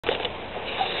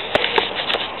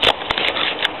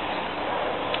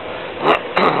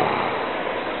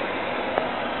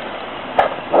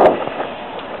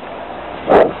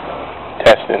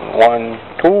1,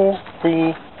 2,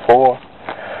 3, 4.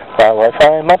 How I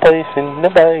find my place in the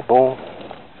Bible.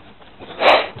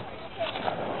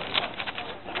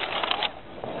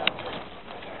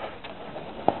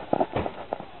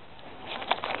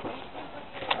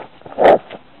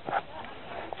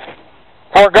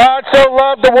 For God so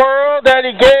loved the world that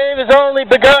he gave his only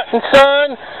begotten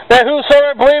Son, that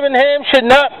whosoever believe in him should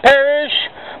not perish,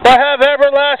 but have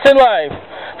everlasting life.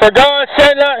 For God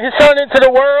sent not his Son into the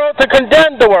world to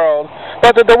condemn the world,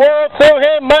 but that the world through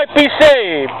him might be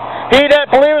saved. He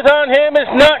that believeth on him is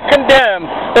not condemned,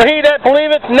 but he that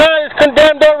believeth not is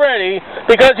condemned already,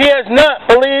 because he has not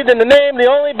believed in the name of the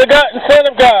only begotten Son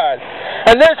of God.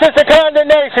 And this is the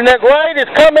condemnation, that light is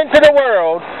come into the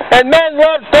world, and men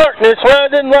love darkness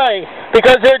rather than light,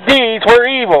 because their deeds were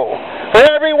evil. For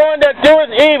everyone that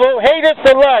doeth evil hateth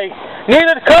the light,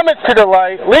 neither cometh to the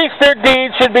light, lest their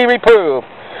deeds should be reproved.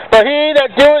 But he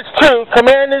that doeth truth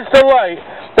commandeth the light,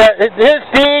 that his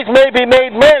deeds may be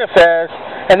made manifest,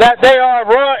 and that they are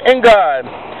wrought in God.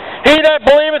 He that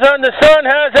believeth on the Son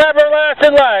has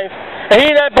everlasting life, and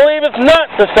he that believeth not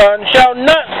the Son shall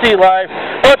not see life,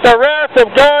 but the wrath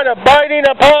of God abiding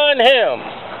upon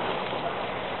him.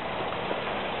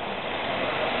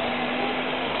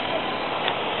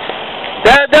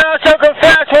 That thou shalt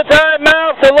confess with thy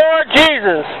mouth the Lord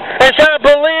Jesus, and shalt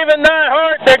believe in thy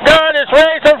heart that God is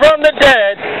raised him from the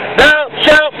dead, thou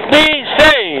shalt be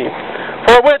saved.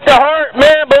 For with the heart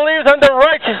man believes unto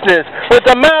righteousness, with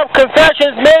the mouth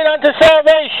confession is made unto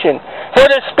salvation. For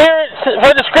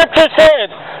the Scripture said,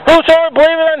 whosoever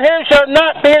believeth on him shall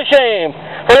not be ashamed.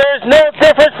 For there is no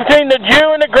difference between the Jew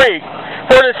and the Greek.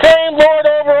 For the same Lord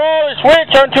over all is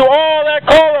rich unto all that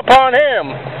call upon him.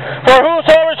 For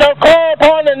whosoever shall call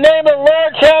upon the name of the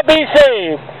Lord shall be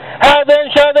saved. How then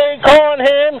shall they call on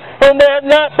him whom they have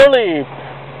not believed?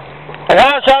 And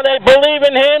how shall they believe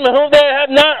in him whom they have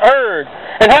not heard?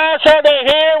 And how shall they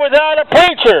hear without a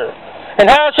preacher? And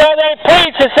how shall they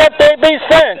preach except they be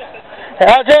sent? And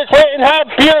as it is written, how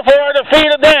beautiful are the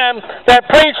feet of them that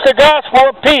preach the gospel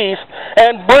of peace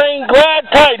and bring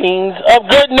glad tidings of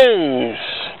good news.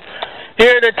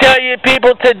 Here to tell you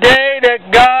people today that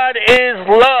God is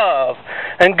love.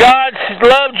 And God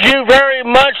loved you very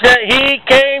much that he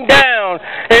came down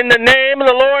in the name of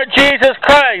the Lord Jesus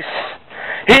Christ.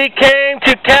 He came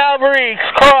to Calvary's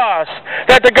cross,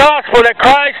 that the gospel, that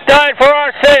Christ died for our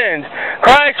sins.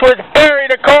 Christ was buried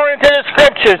according to the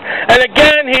Scriptures, and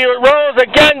again he rose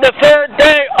again the third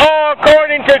day, all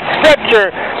according to Scripture.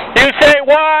 You say,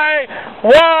 why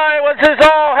was this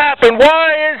all happen?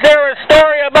 Why is there a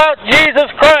story about Jesus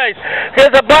Christ?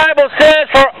 Because the Bible says,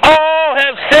 for all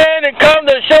have sinned and come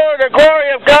to short of the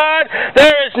glory of God.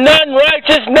 There is none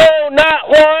righteous, no, not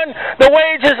one. The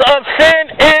wages of sin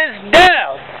is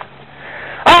death.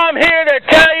 I'm here to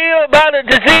tell you about a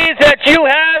disease that you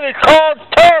have. It's called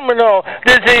terminal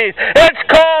disease. It's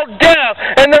called death.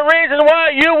 And the reason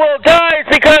why you will die is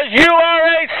because you are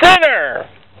a sinner.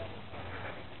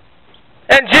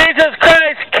 And Jesus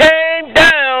Christ came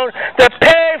down to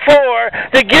pay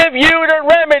to give you the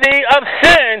remedy of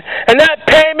sin. And that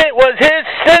payment was his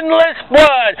sinless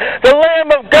blood, the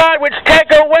Lamb of God which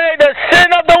take away the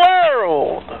sin of the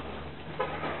world.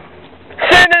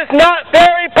 Sin is not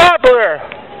very popular.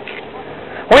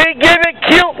 We give it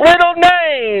cute little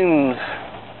names.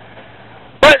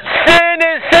 But sin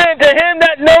is sin. To him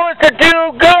that knoweth to do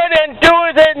good and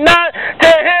doeth it not, to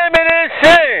him it is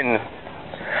sin.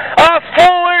 A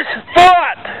foolish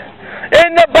thought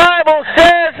in the Bible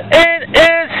says it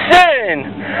is sin.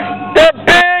 The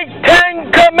big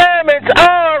 10 commandments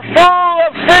are full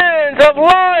of sins, of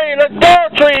lying,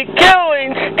 adultery,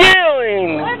 killing,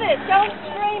 stealing. Live it, don't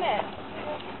scream it.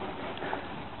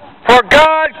 For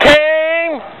God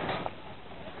came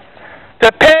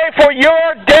to pay for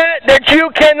your debt that you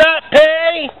cannot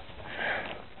pay,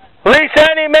 lest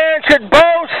any man should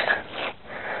boast.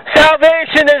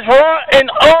 Salvation is wrought in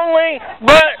only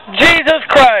but Jesus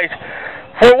Christ.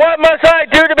 For what must I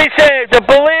do to be saved? To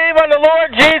believe on the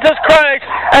Lord Jesus Christ,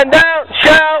 and thou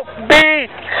shalt be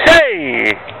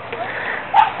saved.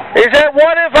 He said,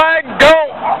 what if I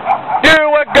don't do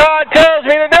what God tells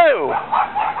me to do?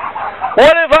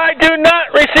 What if I do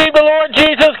not receive the Lord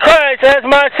Jesus Christ as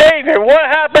my Savior? What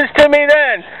happens to me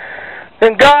then?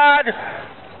 Then God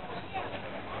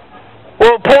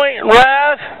will point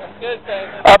wrath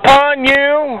upon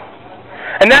you,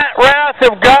 and that wrath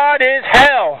of God is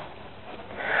hell.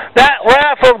 That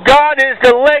wrath of God is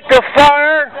the lake of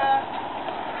fire.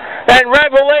 And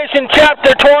Revelation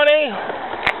chapter 20.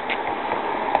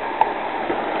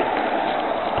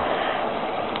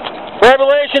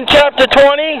 Revelation chapter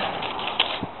 20.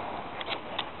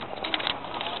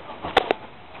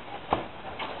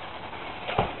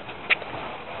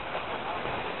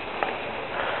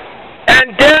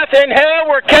 and death and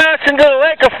hell were cast into the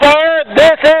lake of fire.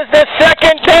 This is the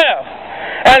second death.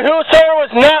 And whosoever was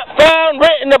not found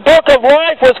written in the book of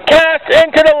life was cast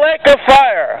into the lake of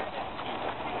fire.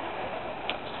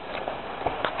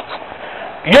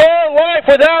 Your life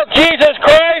without Jesus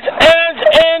Christ ends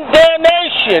in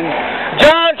damnation.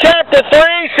 John chapter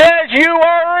 3 says you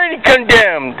are already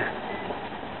condemned.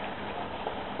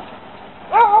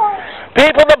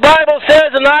 People, the Bible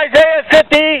says in Isaiah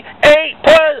 58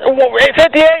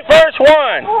 verse 1,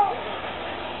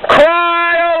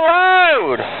 cry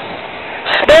aloud,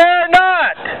 spare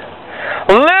not,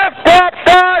 lift up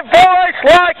thy voice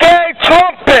like a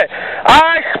trumpet.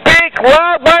 I speak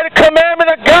loud by the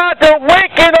commandment of God to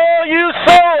waken all you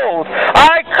souls.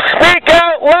 I speak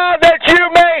out loud that you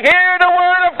may hear the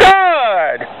word of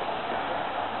God.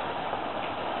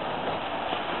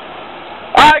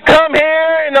 I come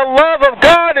here in the love of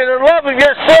God and the love of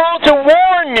your soul to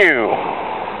warn you,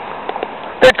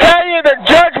 to tell you the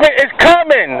judgment is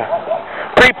coming.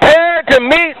 Prepare to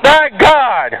meet thy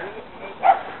God.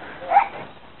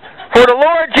 For the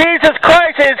Lord Jesus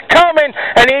Christ is coming,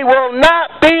 and he will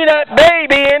not be that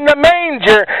baby in the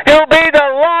manger. He'll be the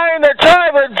Lion, the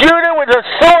tribe of Judah, with a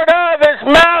sword out of his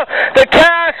mouth to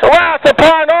cast wrath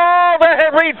upon all that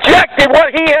have rejected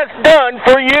what he has done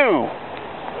for you.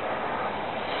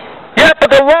 Yet,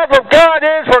 but the love of God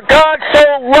is, for God so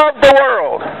loved the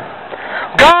world.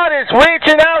 God is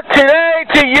reaching out today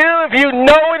to you, if you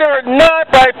know it or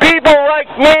not, by people like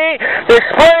me, to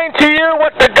explain to you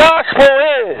what the gospel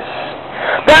is.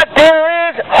 That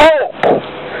there is hope.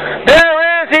 There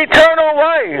is eternal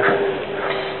life.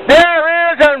 There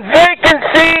is a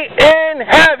vacancy in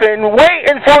heaven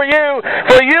waiting for you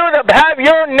to have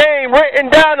your name written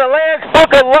down in the Lamb's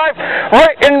Book of Life,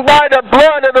 written by the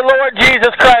blood of the Lord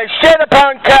Jesus Christ, shed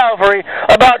upon Calvary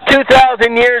about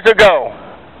 2,000 years ago.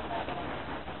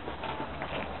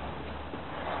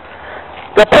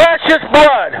 The precious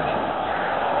blood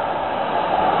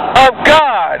of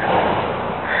God.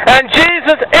 And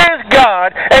Jesus is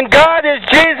God, and God is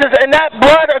Jesus, and that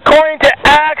blood, according to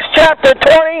Acts chapter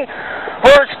 20,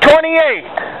 verse 28,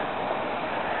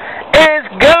 is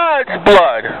God's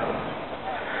blood.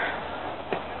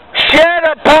 Shed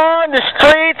upon the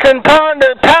streets and upon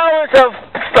the palace of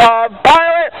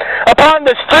Pilate, upon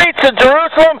the streets of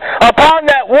Jerusalem, upon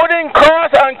that wooden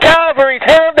cross on Calvary's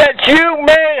hill, that you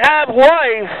may have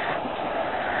life,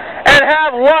 and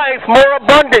have life more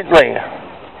abundantly.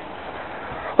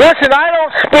 Listen, I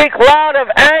don't speak loud of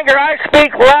anger. I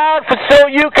speak loud so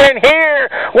you can hear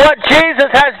what Jesus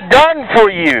has done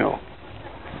for you.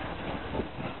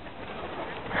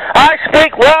 I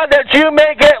speak loud that you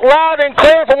may get loud and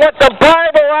clear from what the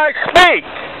Bible I speak.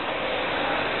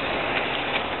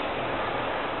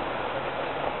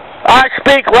 I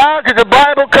speak loud because the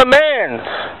Bible commands.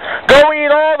 Go ye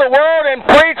in all the world and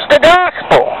preach the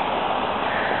gospel.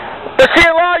 But see,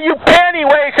 a lot of you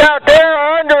pennyweights out there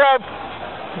are under a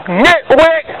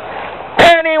nitwit,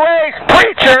 penny-waist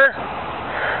preacher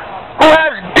who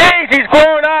has daisies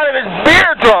growing out of his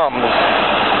beer drums.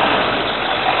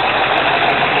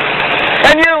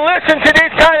 And you listen to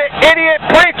these kind of idiot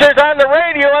preachers on the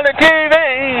radio, on the TV,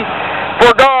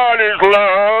 for God is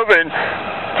love, and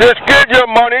just give your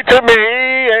money to me,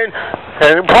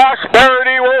 and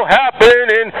prosperity will happen,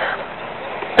 and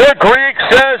the Greek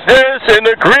says this, and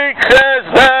the Greek says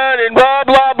that, and blah,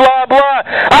 blah, blah, blah.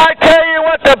 I tell you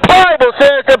what the Bible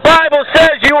says. The Bible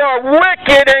says you are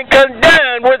wicked and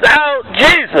condemned without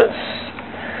Jesus.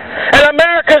 And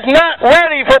America's not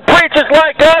ready for preachers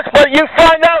like us, but you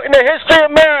find out in the history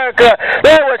of America,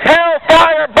 there was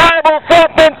hellfire,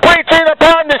 Bible-thumping preaching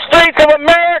upon the streets of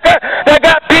America that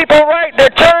got people right to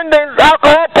turn the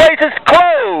alcohol places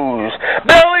closed.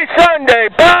 Billy Sunday,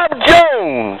 Bob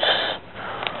Jones.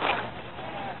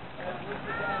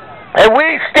 And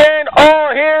we stand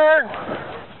all here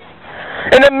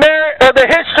in the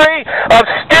history of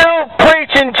still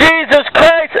preaching Jesus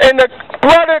Christ and the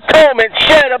blood atonement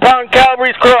shed upon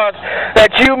Calvary's cross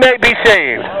that you may be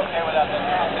saved.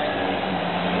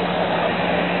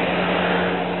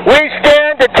 We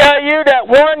stand to tell you that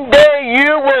one day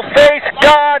you will face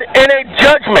God in a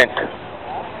judgment.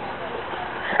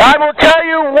 I will tell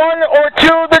you one or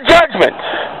two of the judgments.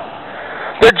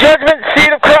 The judgment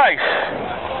seat of Christ.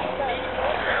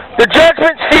 The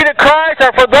judgment seat of Christ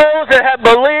are for those that have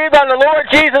believed on the Lord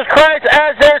Jesus Christ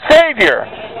as their Savior.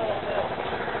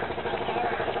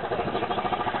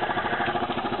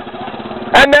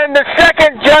 And then the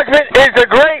second judgment is the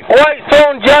great white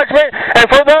throne judgment. And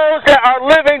for those that are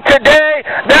living today,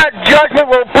 that judgment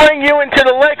will bring you into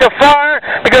the lake of fire,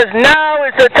 because now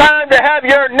is the time to have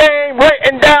your name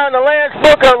written down in the Lamb's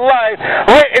Book of Life,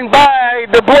 written by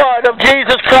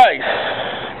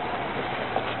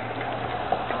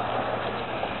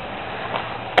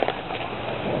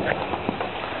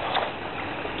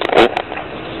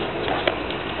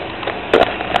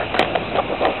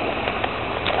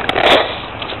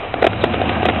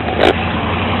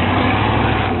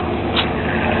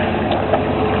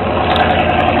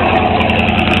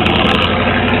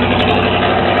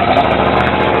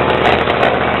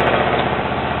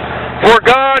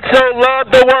God so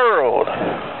loved the world.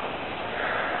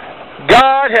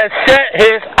 God has set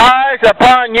His eyes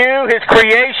upon you, His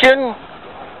creation.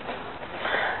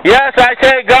 Yes, I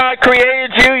say God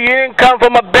created you. You didn't come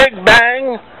from a big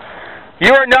bang.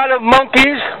 You are not of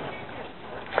monkeys.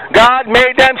 God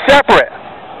made them separate.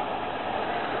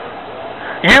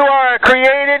 You are a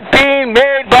created being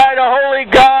made by the Holy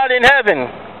God in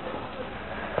heaven.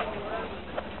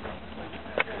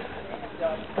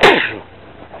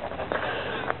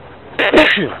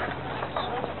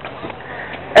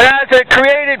 And as a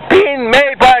created being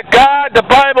made by God, the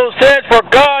Bible says, for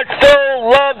God so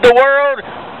loved the world,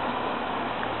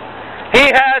 He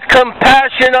has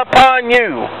compassion upon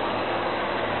you.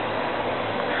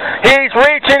 He's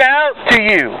reaching out to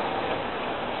you.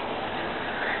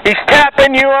 He's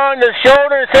tapping you on the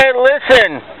shoulder and saying,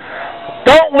 listen,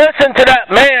 don't listen to that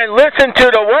man, listen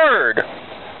to the Word.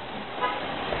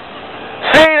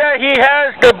 See that He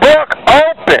has the book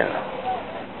open.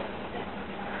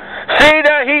 See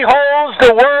that He holds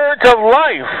the words of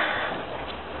life.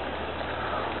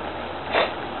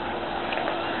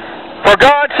 For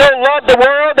God so loved the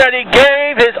world that He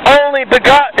gave His only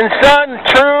begotten Son.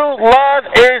 True love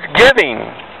is giving.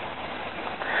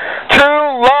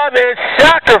 True love is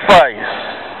sacrifice.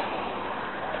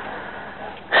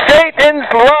 Satan's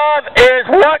love is,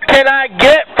 what can I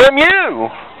get from you?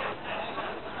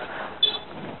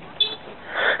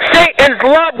 Satan's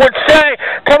love would say,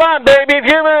 come on, baby, if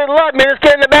you really love me, let's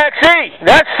get in the back seat.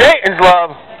 That's Satan's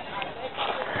love.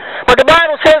 But the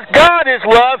Bible says God is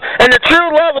love, and the true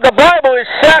love of the Bible is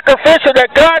sacrificial,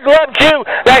 that God loved you,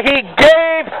 that He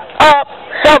gave up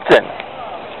something.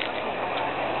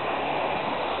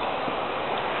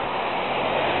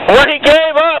 What He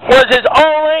gave up was His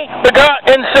only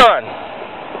begotten Son.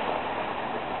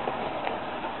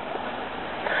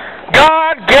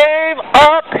 God gave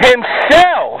up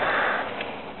Himself.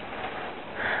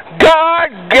 God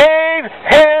gave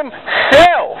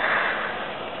Himself.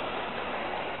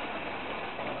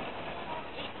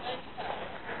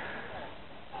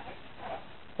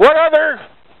 What other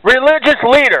religious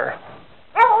leader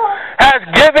has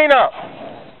given up?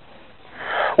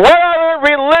 What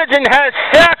other religion has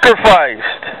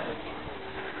sacrificed?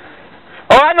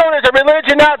 Oh, I know there's a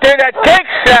religion out there that takes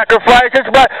sacrifices,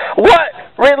 but what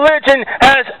religion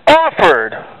has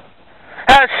offered,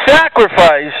 has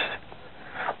sacrificed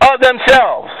of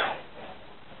themselves?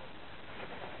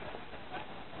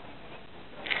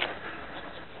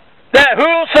 That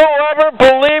whosoever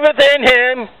believeth in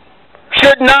Him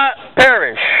should not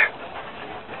perish.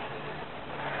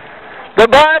 The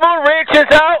Bible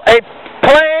reaches out a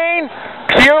plain,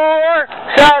 pure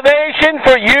salvation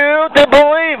for you to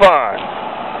believe on.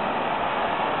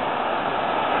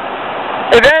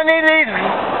 If any of these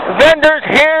vendors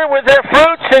here with their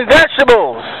fruits and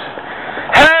vegetables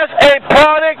has a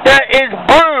product that is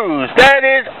bruised, that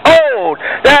is old,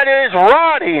 that is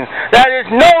rotting, that is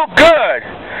no good,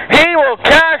 he will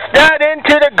cast that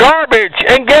into the garbage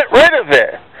and get rid of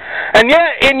it. And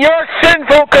yet, in your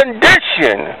sinful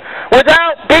condition,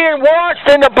 without being washed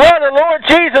in the blood of the Lord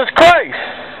Jesus Christ,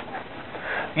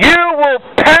 you will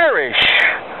perish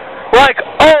like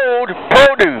old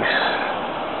produce.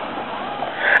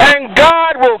 And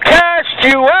God will cast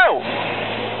you out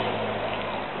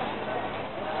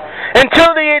into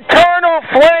the eternal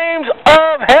flames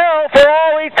of hell for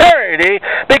all eternity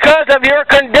because of your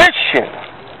condition.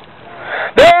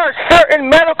 There are certain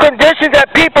medical conditions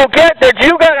that people get that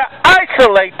you got to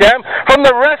isolate them from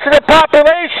the rest of the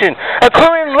population,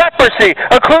 including leprosy,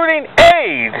 including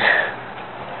AIDS.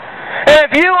 And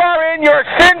if you are in your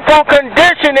sinful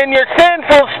condition, in your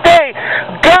sinful state,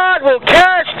 God will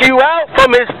cast you out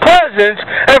from His presence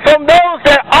and from those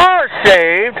that are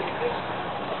saved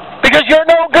because you're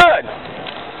no good.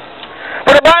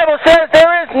 But the Bible says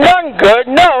there is none good,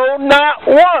 no, not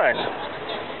one.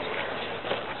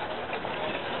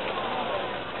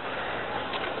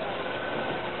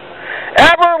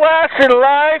 Everlasting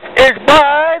life is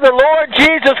by the Lord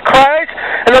Jesus Christ,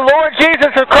 and the Lord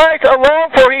Jesus Christ alone,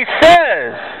 for He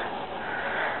says,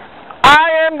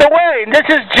 I am the way. And this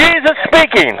is Jesus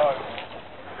speaking.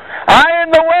 I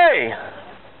am the way.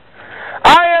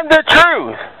 I am the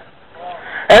truth.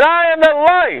 And I am the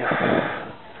life.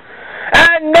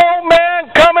 And no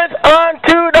man cometh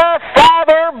unto the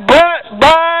Father but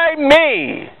by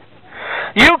me.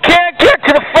 You can't get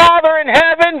to the Father in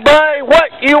heaven by what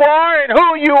you are and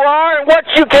who you are and what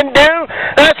you can do.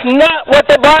 That's not what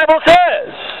the Bible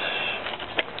says.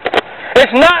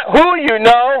 It's not who you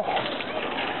know.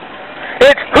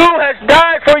 It's who has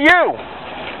died for you.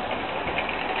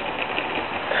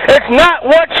 It's not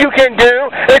what you can do.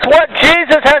 It's what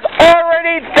Jesus has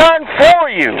already done for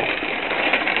you.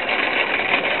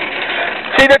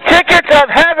 See, the tickets of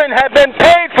heaven have been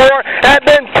paid for, have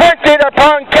been printed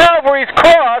upon Calvary's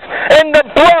cross in the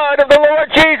blood of the Lord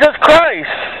Jesus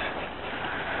Christ.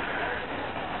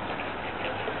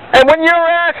 And when you're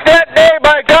asked that day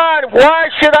by God, why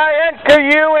should I enter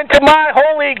you into my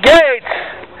holy gates?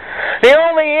 The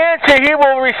only answer he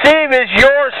will receive is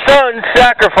your son's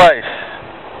sacrifice.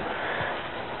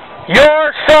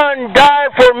 Your son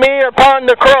died for me upon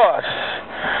the cross.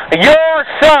 Your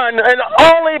son, and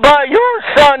only by your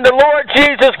son, the Lord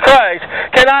Jesus Christ,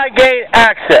 can I gain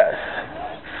access.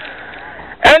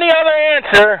 Any other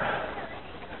answer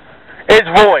is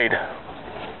void.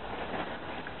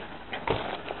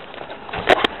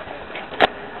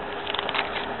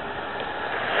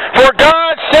 For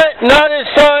God sent not his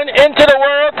Son into the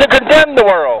world to condemn the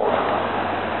world.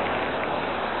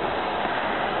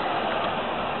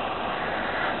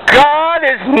 God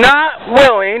is not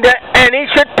willing that any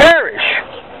should perish.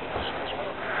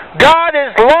 God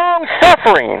is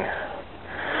long-suffering.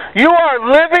 You are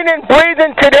living and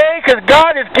breathing today because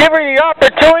God is giving you the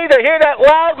opportunity to hear that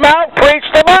loud mouth preach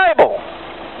the Bible.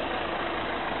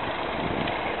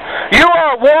 You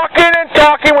are walking and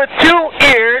talking with 2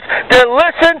 ears to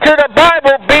listen to the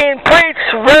Bible being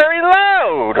preached very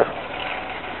loud.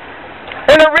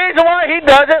 And the reason why he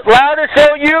does it loud is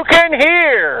so you can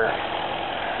hear.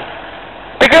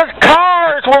 Because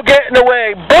cars will get in the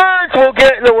way, birds will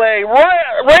get in the way,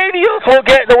 radios will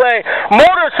get in the way,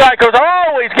 motorcycles are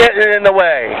always getting in the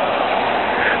way.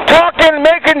 Talking,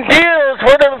 making deals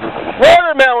for the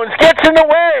watermelons gets in the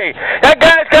way. That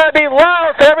guy's got to be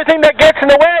loud so everything that gets in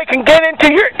the way can get into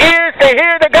your ears to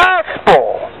hear the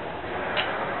gospel.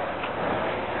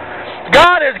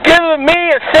 God has given me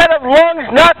a set of lungs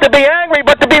not to be angry,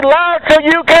 but to be loud so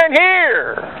you can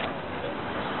hear.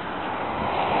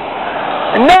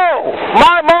 No,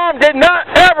 my mom did not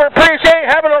ever appreciate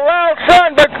having a loud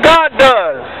son, but God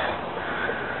does.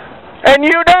 And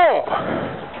you don't.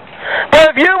 But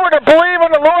if you were to believe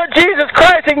in the Lord Jesus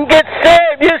Christ and get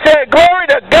saved, you say, glory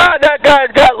to God, that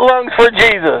guy's got lungs for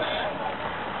Jesus.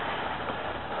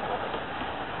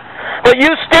 But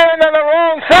you stand on the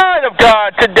wrong side of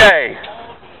God today.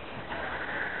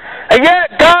 And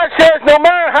yet God says, no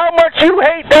matter how much you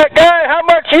hate that guy, how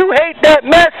much you hate that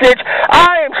message,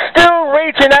 I am still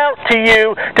reaching out to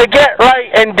you to get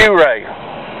right and do right.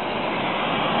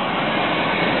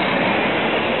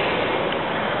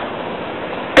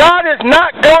 God is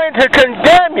not going to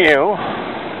condemn you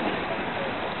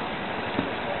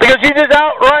because you just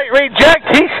outright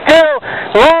reject. He's still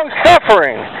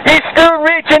long-suffering. He's still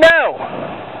reaching out.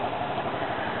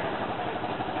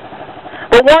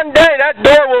 But one day that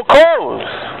door will close.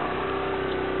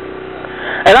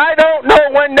 And I don't know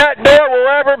when that door will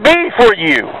ever be for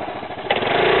you.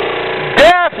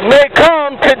 Death may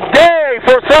come today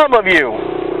for some of you.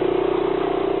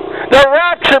 The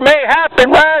rapture may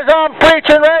happen as I'm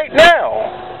preaching right now.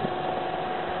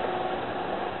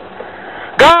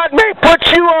 God may put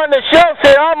you on the shelf and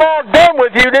say, I'm all done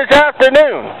with you this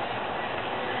afternoon.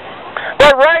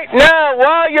 But right now,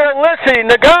 while you're listening,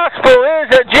 the gospel is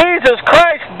that Jesus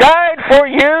Christ died for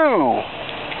you.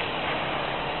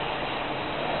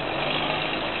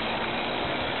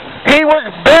 He was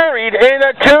buried in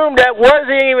a tomb that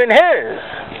wasn't even his.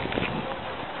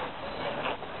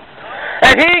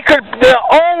 And the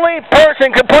only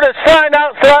person could put a sign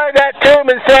outside that tomb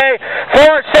and say,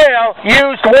 for sale,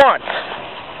 used once.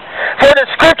 For the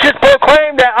scriptures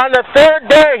proclaim that on the 3rd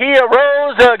day he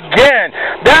arose again.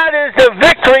 That is the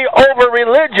victory over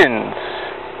religions.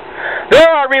 There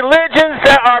are religions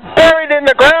that are buried in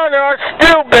the ground and are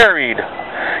still buried.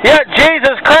 Yet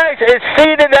Jesus Christ is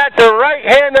seated at the right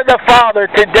hand of the Father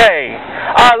today,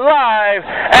 alive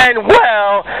and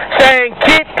well, saying,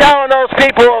 keep telling those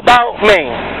people about me.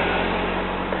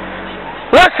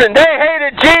 Listen, they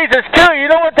hated Jesus too. You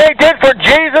know what they did for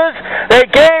Jesus? They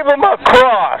gave him a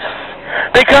cross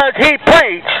because he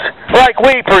preached like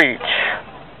we preach.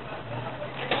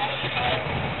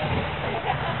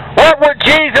 What would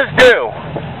Jesus do?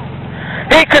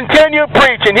 He continued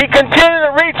preaching. He continued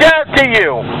to reach out to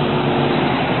you.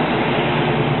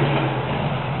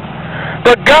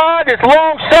 But God is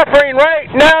long-suffering right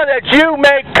now that you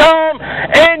may come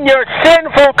in your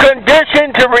sinful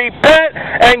condition to repent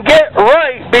and get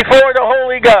right before the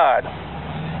Holy God.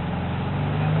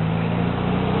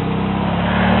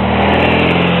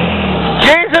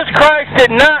 Jesus Christ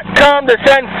did not come to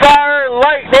send fire,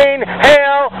 lightning,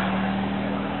 hail.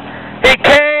 He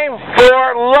came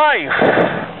for life.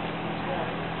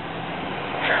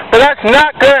 But that's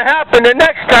not going to happen the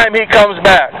next time he comes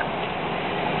back.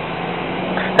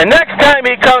 And next time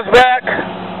he comes back,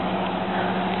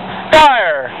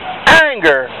 fire,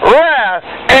 anger, wrath,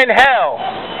 and hell.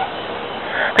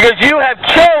 Because you have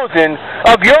chosen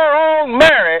of your own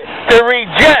merit to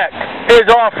reject his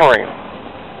offering.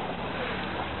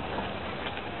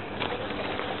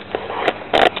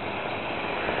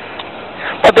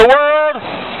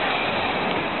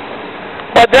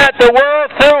 But that the world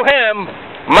through him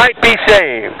might be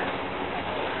saved.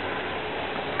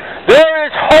 There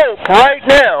is hope right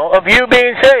now of you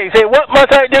being saved. Say, what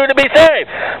must I do to be saved?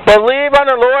 Believe on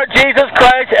the Lord Jesus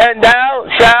Christ, and thou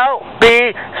shalt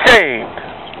be saved.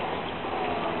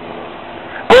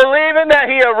 Believing that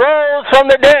he arose from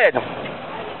the dead.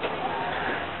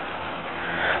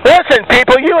 Listen,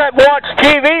 people, you have watched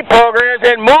TV programs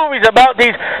and movies about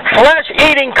these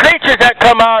flesh-eating creatures that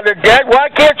come out of the dead. Why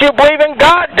can't you believe in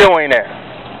God doing it?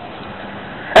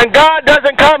 And God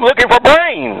doesn't come looking for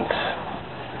brains.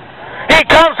 He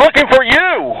comes looking for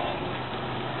you,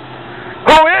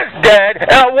 who is dead and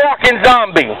a walking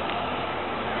zombie.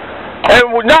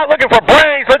 And we're not looking for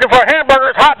brains, looking for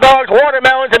hamburgers, hot dogs,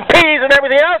 watermelons, and peas, and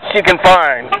everything else you can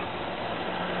find.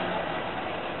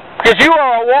 Because you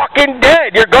are a walking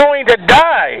dead. You're going to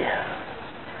die.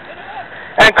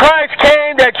 And Christ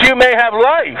came that you may have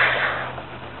life.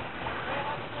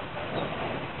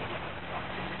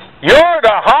 You're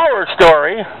the horror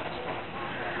story.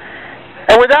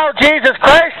 And without Jesus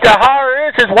Christ, the horror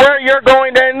is where you're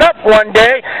going to end up one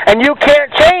day, and you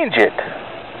can't change it.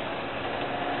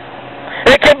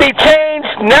 It can be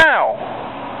changed now.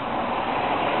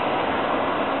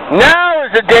 Now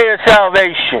is the day of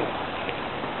salvation.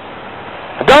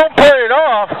 Don't put it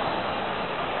off.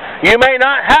 You may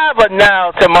not have a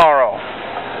now tomorrow.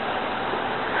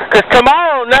 Because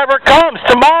tomorrow never comes.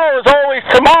 Tomorrow is always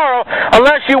tomorrow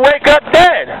unless you wake up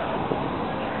dead.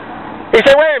 You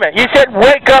say, wait a minute. You said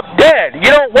wake up dead. You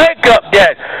don't wake up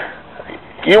dead.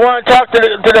 You want to talk to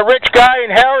the rich guy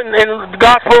in hell in the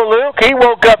Gospel of Luke? He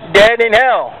woke up dead in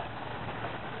hell.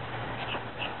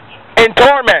 In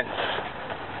torments.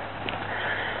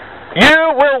 You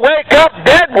will wake up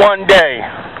dead one day.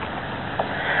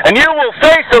 And you will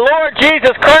face the Lord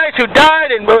Jesus Christ, who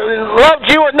died and loved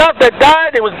you enough that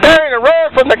died and was buried and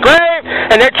rose from the grave,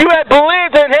 and that you had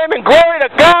believed in him, and glory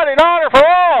to God and honor for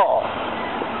all.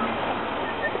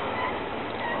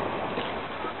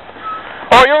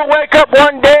 Or you'll wake up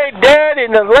one day dead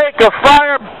in the lake of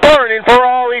fire, burning for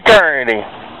all eternity.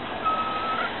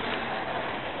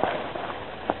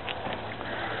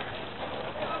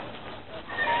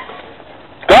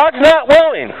 God's not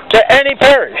willing that any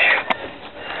perish.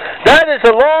 That is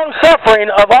the long-suffering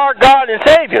of our God and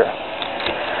Savior.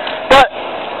 But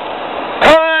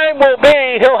time will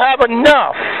be, he'll have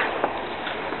enough.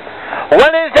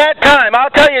 When is that time? I'll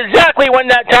tell you exactly when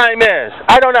that time is.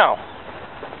 I don't know.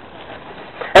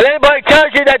 And anybody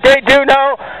tells you that they do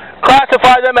know,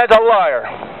 classify them as a liar.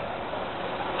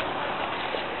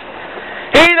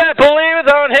 He that believeth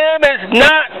on him is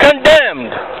not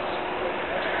condemned.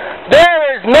 There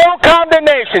is no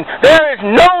condemnation. There is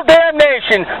no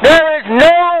damnation. There is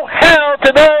no hell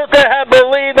to those that have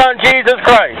believed on Jesus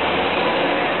Christ.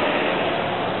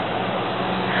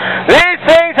 These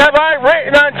things have I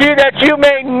written unto you that you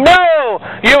may know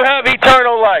you have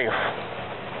eternal life.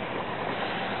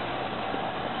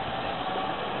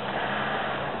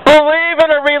 Believe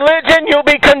in a religion, you'll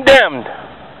be condemned.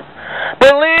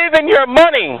 Believe in your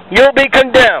money, you'll be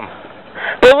condemned.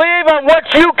 Believe on what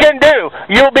you can do,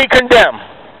 you'll be condemned.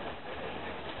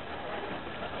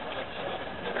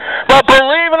 But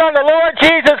believing on the Lord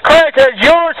Jesus Christ as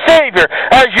your Savior,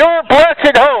 as your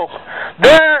blessed hope,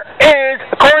 there is,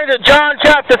 according to John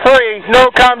chapter 3, no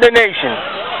condemnation.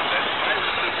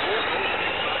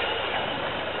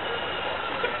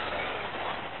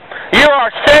 You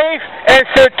are safe and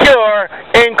secure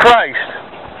in Christ.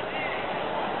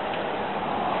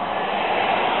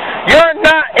 You're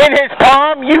not in his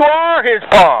palm, you are his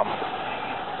palm.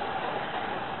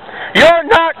 You're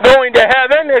not going to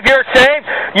heaven if you're saved.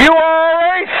 You are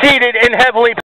already seated in heavenly